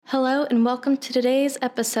Hello and welcome to today's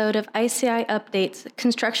episode of ICI Updates,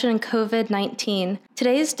 Construction and COVID-19.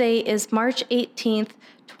 Today's date is March 18th,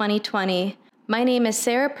 2020. My name is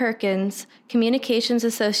Sarah Perkins, Communications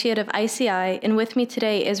Associate of ICI, and with me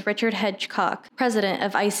today is Richard Hedgecock, President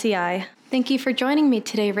of ICI. Thank you for joining me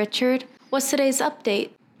today, Richard. What's today's update?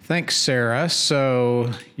 Thanks, Sarah.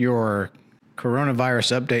 So your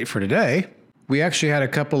coronavirus update for today, we actually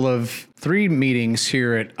had three meetings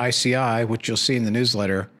here at ICI, which you'll see in the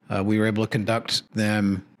newsletter. We were able to conduct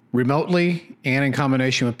them remotely and in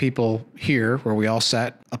combination with people here where we all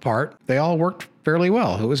sat apart. They all worked fairly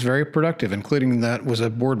well. It was very productive, including that was a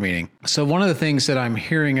board meeting. So one of the things that I'm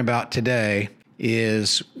hearing about today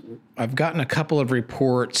is I've gotten a couple of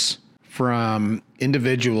reports from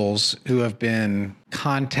individuals who have been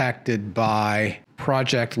contacted by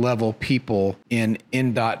project level people in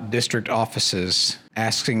NDOT district offices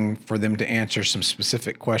asking for them to answer some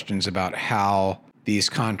specific questions about how these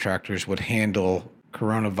contractors would handle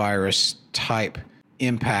coronavirus type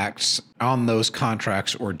impacts on those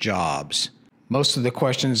contracts or jobs. Most of the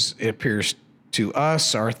questions, it appears to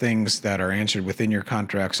us, are things that are answered within your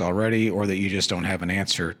contracts already or that you just don't have an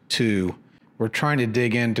answer to. We're trying to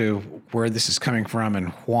dig into where this is coming from and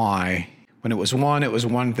why. When it was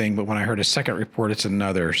one thing, but when I heard a second report, it's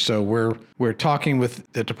another. So we're talking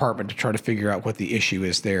with the department to try to figure out what the issue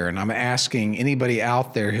is there. And I'm asking anybody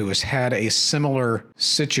out there who has had a similar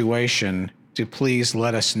situation to please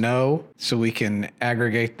let us know so we can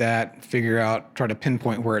aggregate that, figure out, try to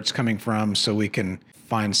pinpoint where it's coming from so we can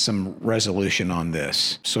find some resolution on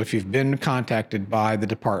this. So if you've been contacted by the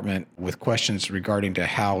department with questions regarding to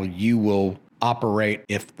how you will operate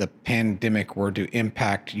if the pandemic were to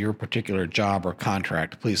impact your particular job or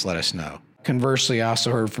contract, please let us know. Conversely, I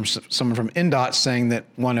also heard from someone from NDOT saying that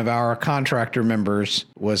one of our contractor members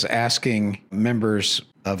was asking members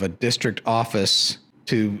of a district office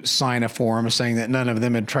to sign a form saying that none of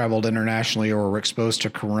them had traveled internationally or were exposed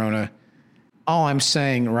to corona. All I'm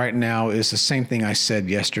saying right now is the same thing I said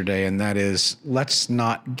yesterday, and that is, let's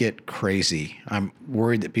not get crazy. I'm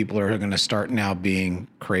worried that people are going to start now being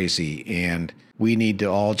crazy, and we need to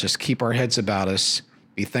all just keep our heads about us,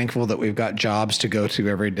 be thankful that we've got jobs to go to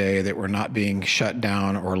every day, that we're not being shut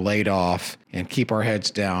down or laid off, and keep our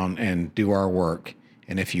heads down and do our work.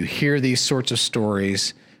 And if you hear these sorts of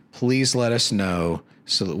stories, please let us know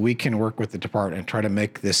so that we can work with the department and try to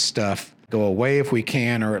make this stuff go away if we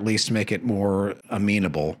can, or at least make it more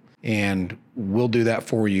amenable. And we'll do that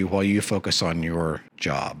for you while you focus on your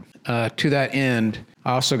job. To that end,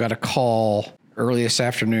 I also got a call early this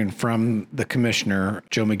afternoon from the commissioner,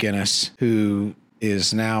 Joe McGinnis, who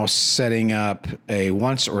is now setting up a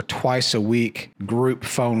once or twice a week group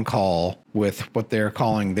phone call with what they're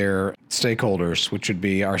calling their stakeholders, which would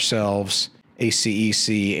be ourselves,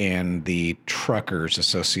 ACEC, and the Truckers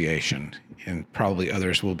Association. And probably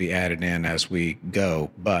others will be added in as we go,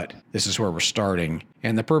 but this is where we're starting.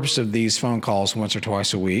 And the purpose of these phone calls once or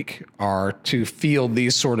twice a week are to field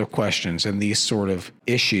these sort of questions and these sort of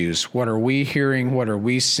issues. What are we hearing? What are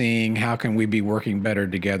we seeing? How can we be working better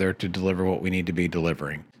together to deliver what we need to be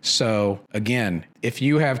delivering? So again, if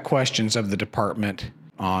you have questions of the department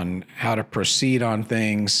on how to proceed on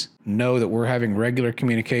things, know that we're having regular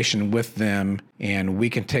communication with them and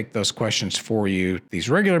we can take those questions for you. These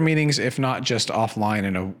regular meetings, if not just offline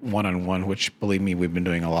in a one-on-one, which believe me, we've been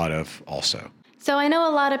doing a lot of also. So I know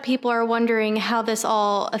a lot of people are wondering how this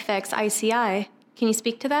all affects ICI. Can you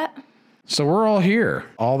speak to that? So we're all here.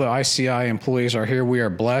 All the ICI employees are here. We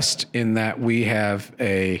are blessed in that we have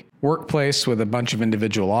a workplace with a bunch of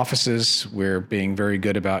individual offices. We're being very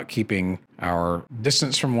good about keeping our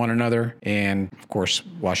distance from one another and, of course,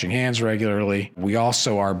 washing hands regularly. We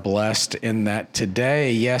also are blessed in that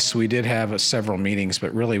today, yes, we did have several meetings,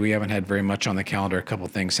 but really we haven't had very much on the calendar. A couple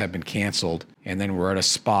of things have been canceled. And then we're at a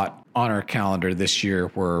spot on our calendar this year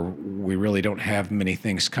where we really don't have many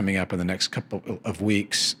things coming up in the next couple of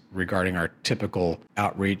weeks regarding our typical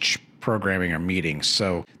outreach programming or meetings.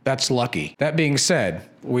 So that's lucky. That being said,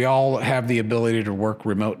 we all have the ability to work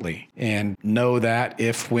remotely and know that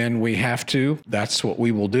when we have to, that's what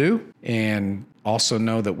we will do. And also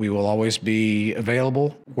know that we will always be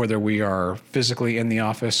available, whether we are physically in the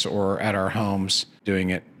office or at our homes doing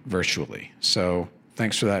it virtually. So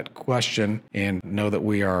thanks for that question, and know that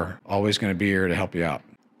we are always going to be here to help you out.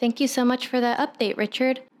 Thank you so much for that update,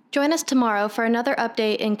 Richard. Join us tomorrow for another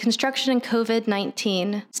update in construction and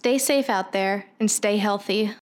COVID-19. Stay safe out there and stay healthy.